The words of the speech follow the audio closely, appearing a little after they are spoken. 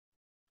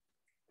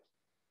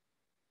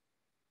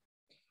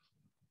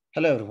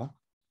Hello everyone.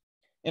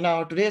 In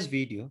our today's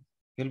video,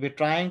 we'll be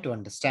trying to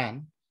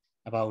understand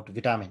about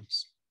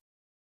vitamins.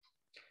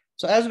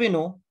 So as we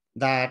know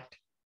that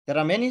there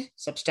are many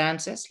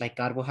substances like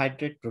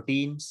carbohydrate,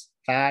 proteins,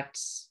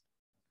 fats,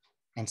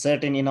 and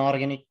certain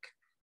inorganic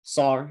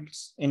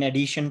salts in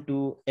addition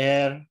to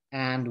air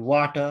and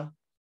water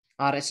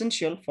are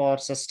essential for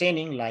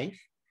sustaining life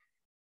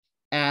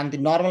and the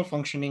normal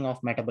functioning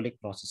of metabolic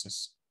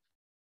processes.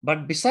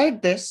 But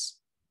beside this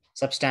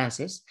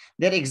substances,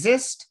 there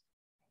exists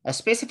a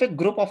specific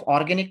group of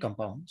organic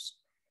compounds,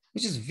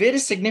 which is very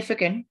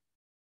significant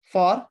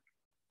for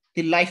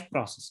the life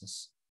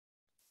processes.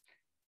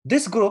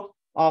 This group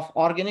of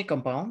organic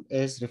compound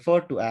is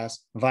referred to as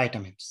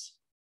vitamins.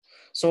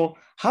 So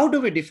how do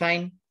we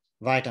define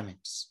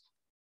vitamins?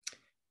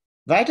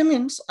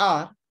 Vitamins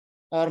are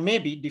or may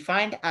be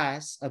defined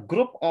as a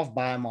group of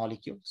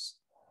biomolecules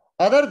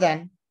other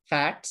than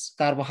fats,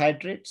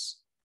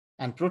 carbohydrates,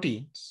 and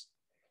proteins,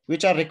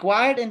 which are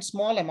required in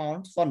small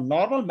amounts for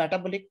normal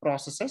metabolic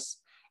processes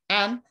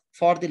and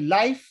for the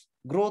life,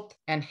 growth,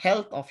 and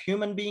health of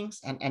human beings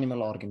and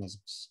animal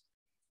organisms.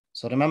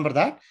 So remember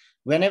that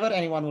whenever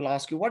anyone will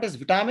ask you, what is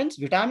vitamins?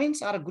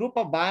 Vitamins are a group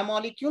of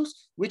biomolecules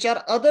which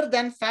are other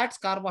than fats,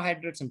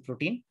 carbohydrates, and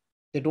protein.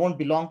 They don't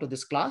belong to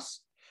this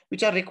class,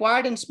 which are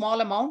required in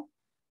small amount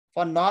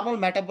for normal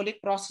metabolic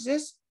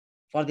processes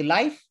for the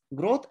life,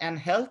 growth, and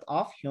health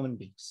of human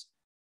beings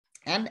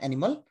and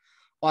animal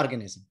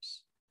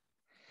organisms.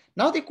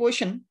 Now the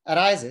question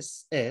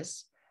arises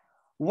is,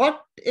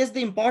 what is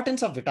the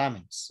importance of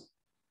vitamins?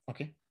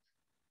 Okay.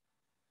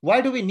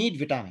 Why do we need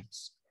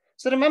vitamins?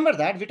 So remember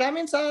that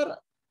vitamins are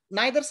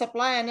neither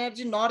supply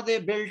energy nor they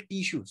build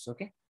tissues,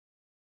 okay?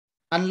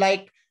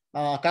 Unlike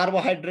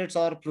carbohydrates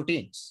or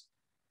proteins.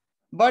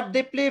 But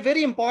they play a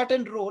very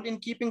important role in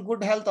keeping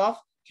good health of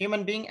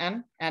human being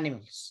and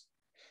animals.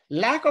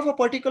 Lack of a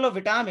particular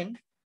vitamin,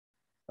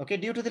 okay,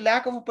 due to the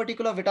lack of a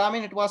particular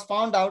vitamin, it was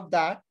found out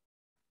that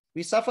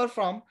we suffer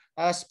from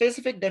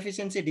specific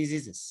deficiency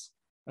diseases,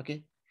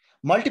 okay?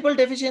 Multiple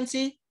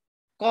deficiency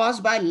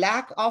caused by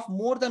lack of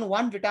more than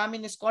one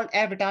vitamin is called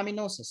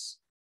avitaminosis,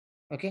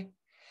 okay?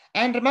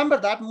 And remember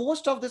that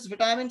most of these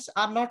vitamins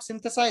are not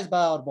synthesized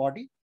by our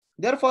body,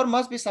 therefore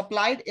must be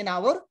supplied in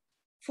our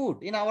food,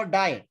 in our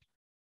diet,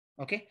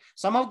 okay?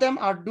 Some of them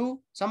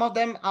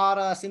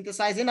are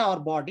synthesized in our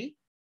body,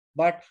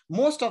 but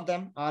most of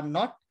them are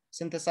not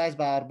synthesized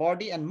by our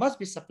body and must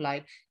be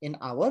supplied in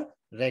our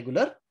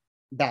regular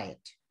diet.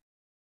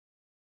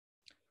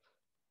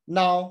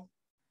 Now,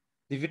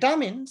 the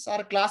vitamins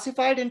are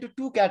classified into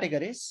two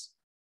categories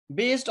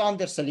based on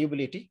their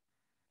solubility,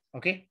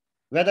 okay?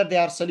 Whether they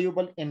are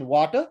soluble in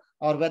water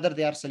or whether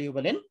they are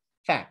soluble in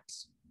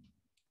fats,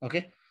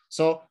 okay?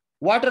 So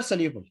water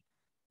soluble.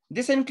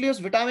 This includes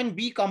vitamin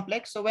B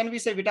complex. So when we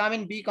say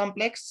vitamin B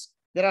complex,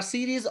 there are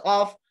series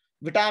of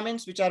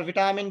vitamins which are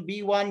vitamin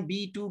B1,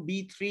 B2,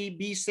 B3,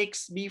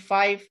 B6,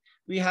 B5.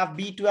 We have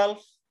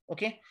B12,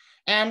 okay?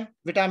 And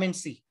vitamin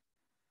C.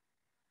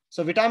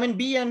 So vitamin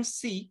B and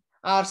C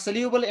are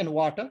soluble in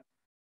water,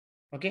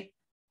 okay?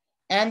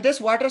 And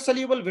this water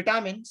soluble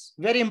vitamins,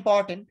 very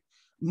important,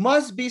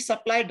 must be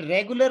supplied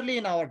regularly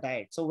in our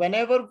diet. So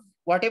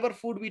whatever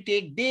food we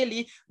take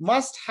daily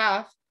must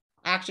have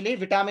actually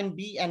vitamin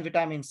B and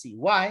vitamin C.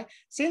 Why?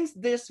 Since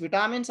these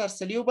vitamins are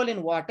soluble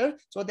in water,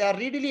 so they are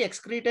readily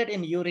excreted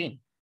in urine.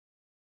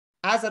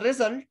 As a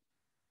result,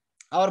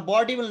 our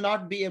body will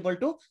not be able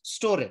to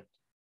store it.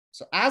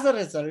 So as a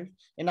result,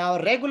 in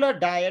our regular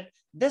diet,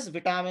 these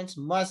vitamins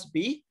must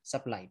be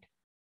supplied.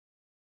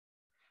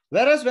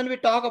 Whereas when we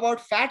talk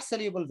about fat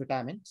soluble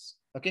vitamins,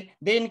 okay,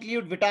 they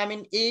include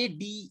vitamin A,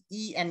 D,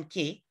 E, and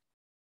K.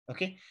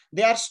 Okay,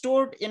 they are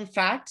stored in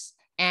fats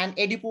and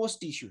adipose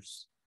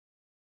tissues.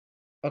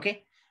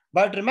 Okay,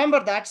 but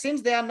remember that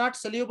since they are not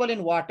soluble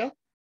in water,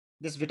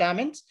 these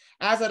vitamins,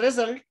 as a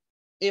result,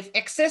 if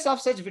excess of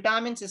such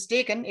vitamins is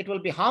taken, it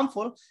will be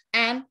harmful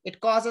and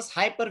it causes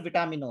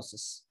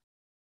hypervitaminosis.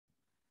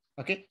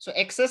 Okay, so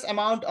excess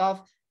amount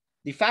of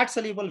the fat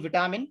soluble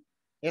vitamin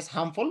is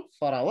harmful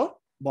for our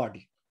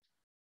body.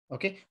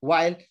 Okay,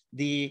 while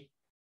the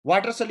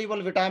water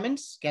soluble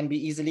vitamins can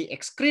be easily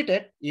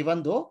excreted,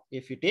 even though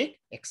if you take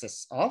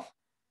excess of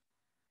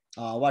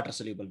water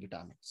soluble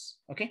vitamins.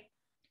 Okay,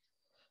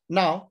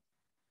 now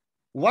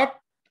what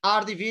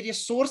are the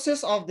various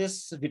sources of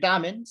these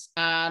vitamins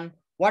and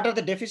what are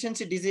the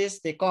deficiency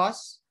diseases they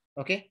cause?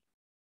 Okay,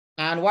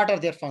 and what are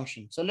their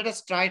functions? So let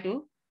us try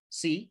to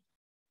see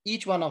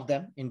each one of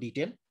them in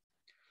detail.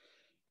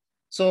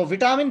 So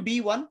vitamin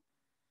B1,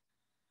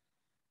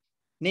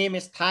 name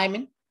is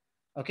thiamine.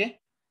 Okay,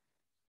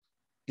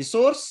 the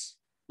source,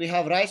 we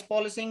have rice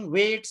polishing,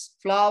 wheats,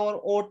 flour,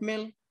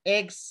 oatmeal,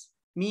 eggs,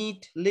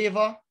 meat,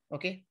 liver.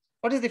 Okay,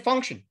 what is the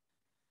function?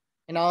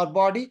 In our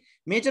body,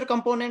 major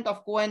component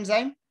of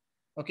coenzyme,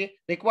 okay,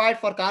 required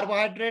for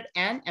carbohydrate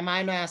and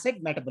amino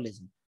acid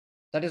metabolism.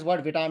 That is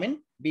what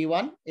vitamin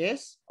B1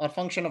 is, or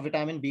function of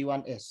vitamin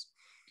B1 is.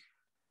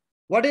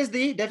 What is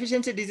the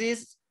deficiency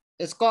disease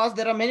is caused?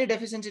 There are many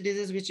deficiency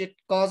diseases which it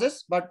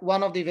causes, but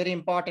one of the very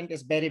important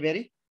is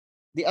beriberi.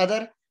 The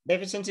other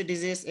Deficiency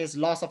disease is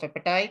loss of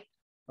appetite,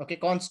 okay,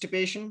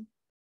 constipation,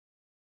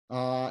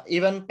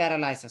 even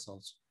paralysis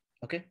also,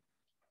 okay.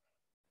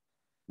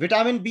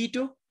 Vitamin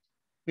B2,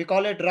 we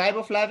call it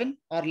riboflavin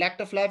or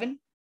lactoflavin.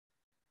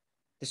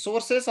 The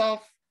sources of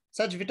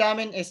such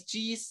vitamin is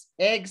cheese,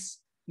 eggs,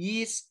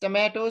 yeast,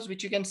 tomatoes,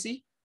 which you can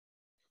see.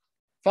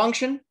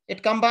 Function,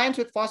 it combines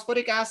with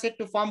phosphoric acid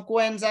to form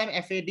coenzyme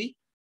FAD,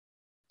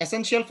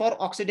 essential for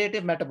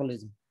oxidative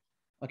metabolism.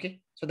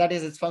 Okay, so that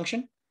is its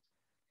function.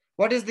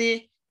 What is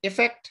the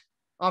effect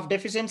of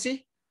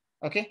deficiency?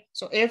 Okay,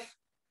 so if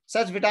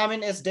such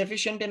vitamin is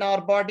deficient in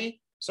our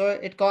body, so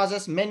it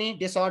causes many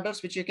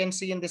disorders, which you can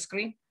see in the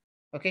screen.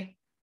 Okay,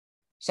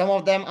 some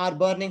of them are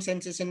burning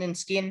sensation in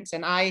skins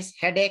and eyes,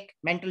 headache,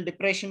 mental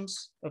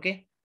depressions.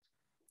 Okay,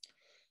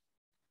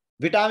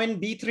 vitamin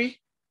B3,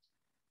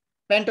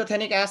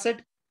 pantothenic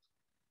acid.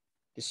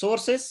 The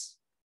sources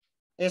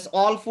is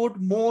all food,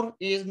 more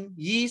in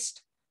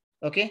yeast.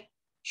 Okay,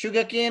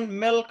 sugarcane,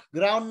 milk,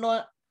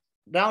 groundnut,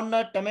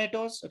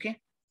 tomatoes. Okay,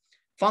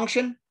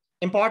 function,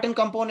 important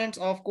components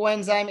of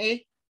coenzyme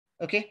A.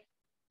 Okay,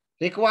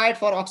 required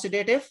for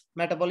oxidative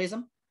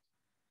metabolism.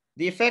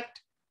 The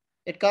effect,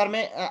 it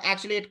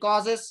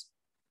causes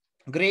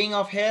graying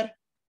of hair,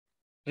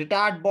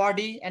 retard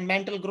body and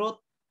mental growth.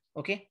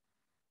 Okay,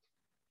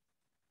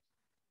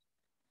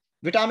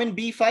 vitamin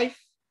B5,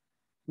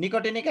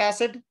 nicotinic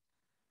acid.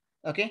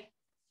 Okay,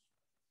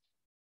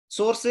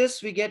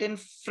 sources we get in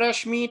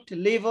fresh meat,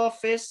 liver,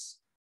 fish,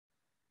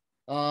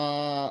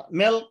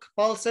 milk,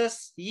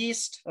 pulses,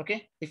 yeast.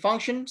 Okay, the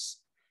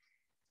functions,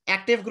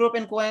 active group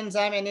in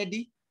coenzyme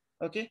NAD.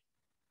 Okay,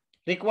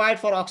 required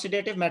for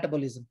oxidative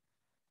metabolism.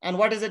 And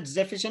what is its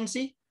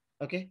deficiency?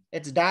 Okay,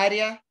 it's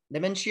diarrhea,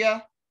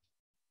 dementia,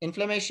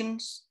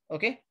 inflammations,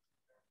 okay,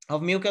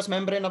 of mucous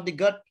membrane of the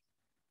gut.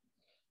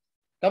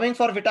 Coming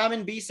for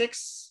vitamin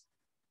B6,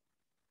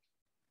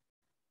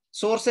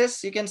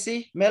 sources you can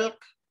see milk,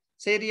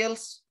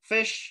 cereals,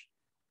 fish,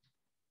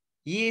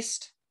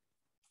 yeast.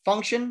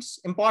 Functions,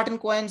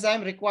 important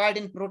coenzyme required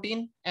in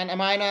protein and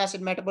amino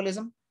acid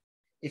metabolism.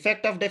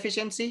 Effect of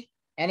deficiency,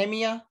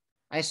 anemia,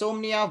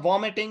 insomnia,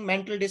 vomiting,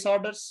 mental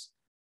disorders.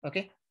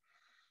 Okay.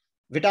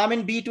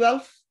 Vitamin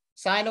B12,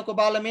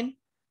 cyanocobalamin.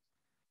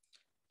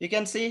 You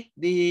can see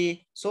the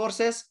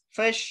sources,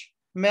 fish,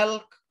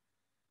 milk,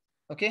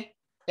 okay,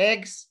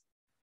 eggs.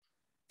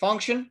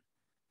 Function,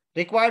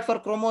 required for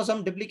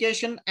chromosome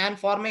duplication and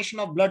formation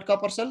of blood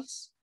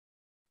corpuscles.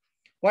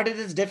 What is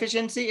its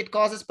deficiency? It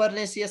causes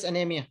pernicious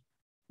anemia,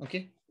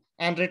 okay,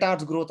 and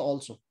retards growth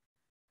also.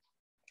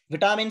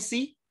 Vitamin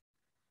C,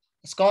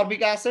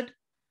 ascorbic acid,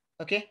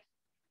 okay.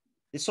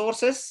 The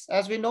sources,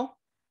 as we know,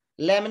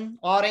 lemon,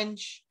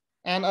 orange,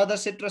 and other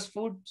citrus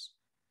foods,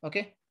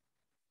 okay.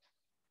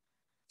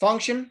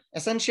 Function,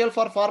 essential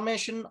for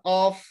formation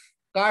of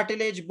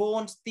cartilage,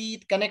 bones,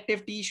 teeth,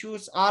 connective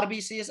tissues,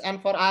 RBCs, and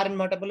for iron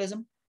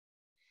metabolism.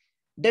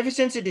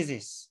 Deficiency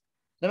disease,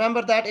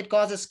 remember that it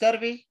causes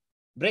scurvy,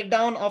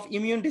 breakdown of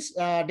immune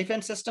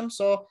defense system.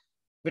 So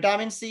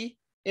vitamin C,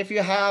 if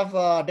you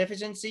have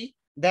deficiency,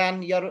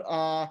 then your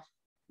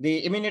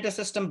the immunity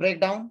system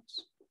breakdowns.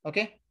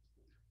 Okay,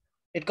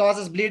 it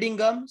causes bleeding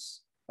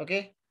gums.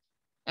 Okay,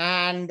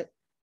 and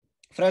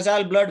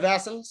fragile blood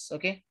vessels.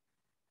 Okay,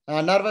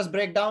 nervous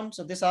breakdown.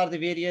 So these are the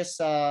various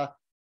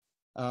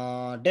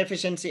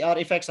deficiency or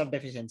effects of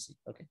deficiency.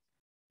 Okay.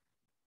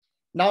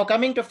 Now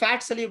coming to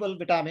fat soluble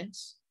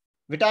vitamins,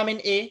 vitamin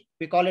A,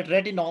 we call it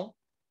retinol.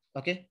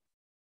 Okay.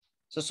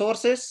 So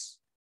sources,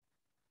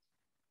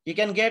 you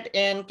can get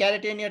in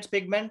carotenoid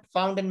pigment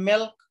found in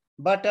milk,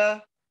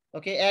 butter,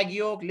 okay, egg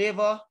yolk,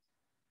 liver.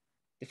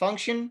 The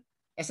function,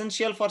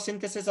 essential for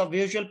synthesis of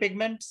visual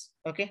pigments,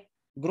 okay,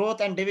 growth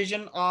and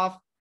division of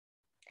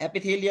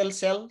epithelial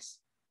cells.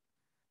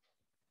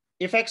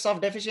 Effects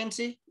of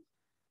deficiency,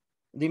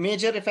 the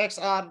major effects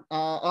are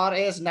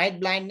as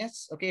night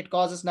blindness. Okay, it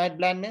causes night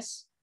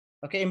blindness.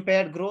 Okay,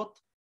 impaired growth.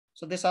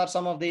 So these are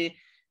some of the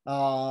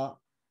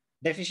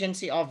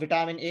deficiency of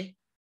vitamin A.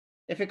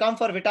 If we come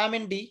for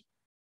vitamin D,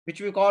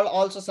 which we call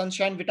also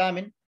sunshine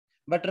vitamin,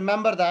 but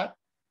remember that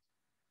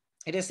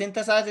it is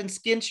synthesized in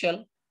skin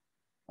shell,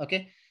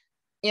 okay,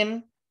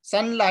 in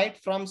sunlight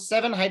from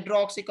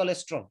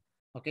 7-hydroxycholesterol,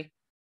 okay,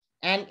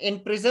 and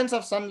in presence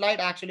of sunlight,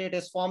 actually it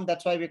is formed.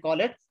 That's why we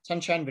call it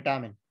sunshine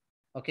vitamin.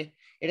 Okay,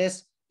 it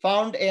is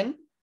found in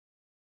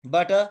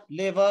butter,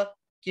 liver,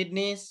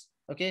 kidneys,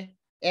 okay,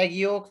 egg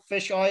yolk,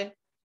 fish oil.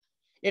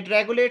 It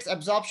regulates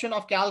absorption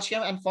of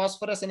calcium and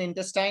phosphorus in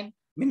intestine,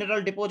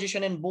 mineral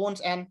deposition in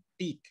bones and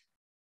teeth.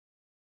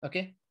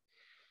 Okay,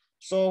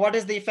 so what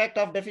is the effect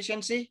of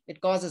deficiency?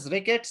 It causes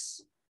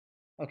rickets.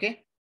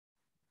 Okay,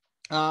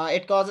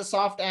 it causes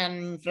soft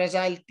and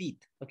fragile teeth.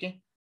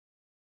 Okay,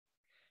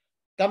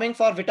 coming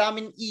for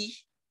vitamin E,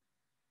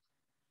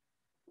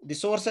 the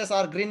sources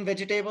are green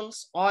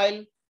vegetables,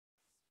 oil,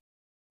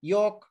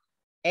 yolk,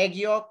 egg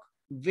yolk,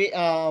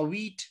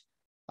 wheat,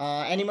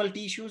 animal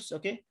tissues.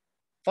 Okay,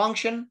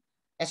 function,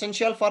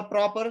 essential for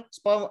proper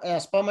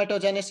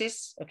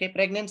spermatogenesis, okay,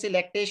 pregnancy,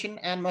 lactation,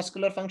 and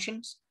muscular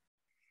functions.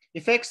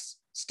 Effects,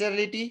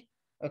 sterility,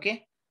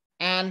 okay,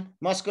 and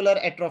muscular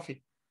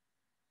atrophy.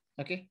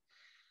 Okay.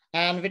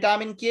 And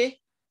vitamin K,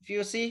 if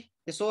you see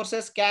the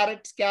sources,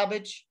 carrots,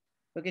 cabbage,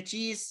 okay,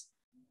 cheese,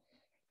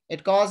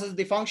 it causes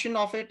the function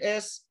of it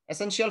is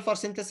essential for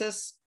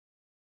synthesis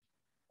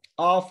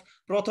of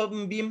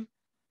prothrombin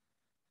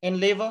in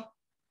liver,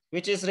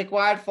 which is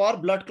required for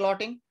blood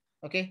clotting.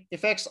 Okay.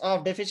 Effects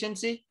of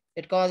deficiency,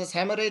 it causes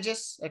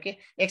hemorrhages. Okay.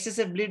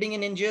 Excessive bleeding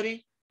in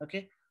injury.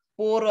 Okay.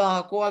 Poor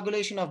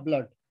coagulation of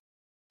blood.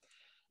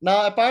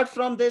 Now, apart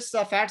from this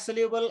fat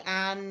soluble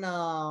and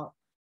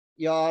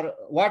your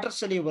water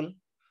soluble,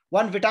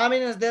 one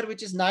vitamin is there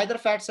which is neither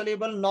fat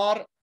soluble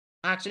nor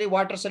actually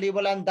water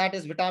soluble, and that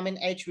is vitamin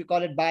H. We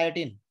call it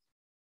biotin.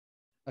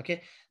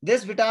 Okay,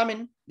 this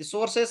vitamin, the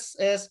sources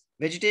is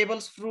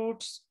vegetables,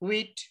 fruits,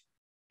 wheat,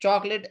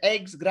 chocolate,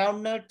 eggs,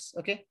 groundnuts.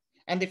 Okay,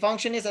 and the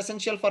function is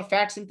essential for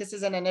fat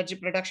synthesis and energy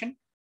production.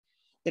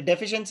 The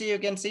deficiency, you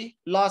can see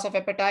loss of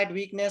appetite,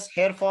 weakness,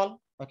 hair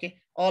fall. Okay,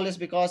 all is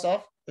because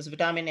of this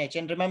vitamin H.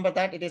 And remember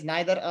that it is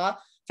neither a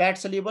fat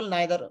soluble,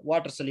 neither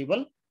water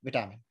soluble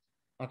vitamin.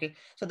 Okay,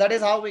 so that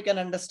is how we can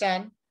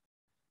understand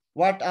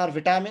what are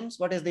vitamins,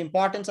 what is the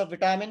importance of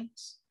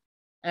vitamins,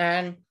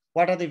 and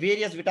what are the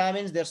various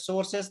vitamins, their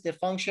sources, their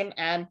function,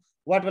 and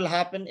what will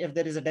happen if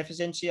there is a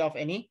deficiency of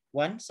any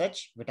one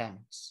such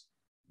vitamins.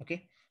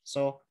 Okay,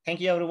 so thank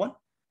you everyone.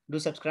 Do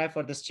subscribe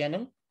for this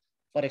channel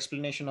for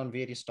explanation on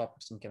various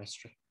topics in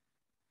chemistry.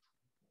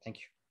 Thank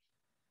you.